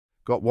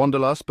Got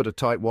wanderlust but a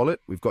tight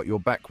wallet? We've got your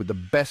back with the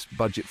best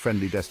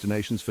budget-friendly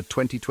destinations for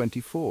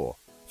 2024.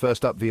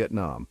 First up,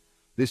 Vietnam.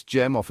 This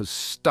gem offers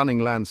stunning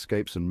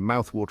landscapes and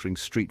mouth-watering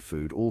street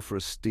food, all for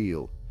a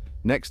steal.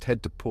 Next,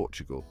 head to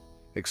Portugal.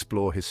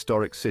 Explore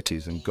historic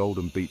cities and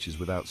golden beaches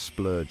without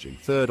splurging.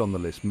 Third on the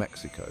list,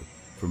 Mexico.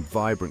 From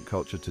vibrant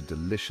culture to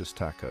delicious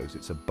tacos,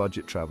 it's a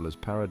budget traveler's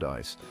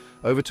paradise.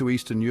 Over to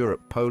Eastern Europe,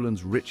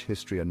 Poland's rich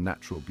history and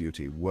natural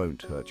beauty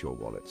won't hurt your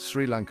wallet.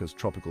 Sri Lanka's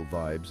tropical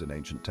vibes and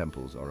ancient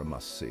temples are a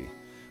must-see.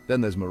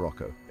 Then there's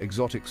Morocco.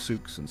 Exotic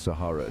souks and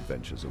Sahara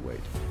adventures await.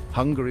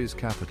 Hungary's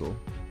capital,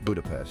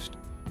 Budapest,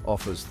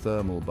 offers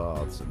thermal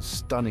baths and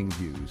stunning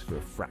views for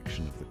a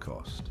fraction of the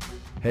cost.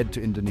 Head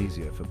to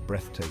Indonesia for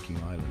breathtaking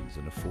islands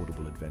and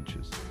affordable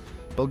adventures.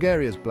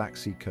 Bulgaria's Black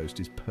Sea coast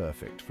is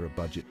perfect for a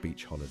budget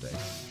beach holiday.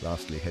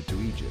 Lastly, head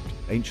to Egypt.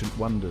 Ancient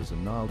wonders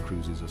and Nile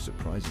cruises are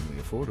surprisingly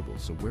affordable,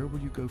 so where will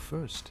you go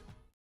first?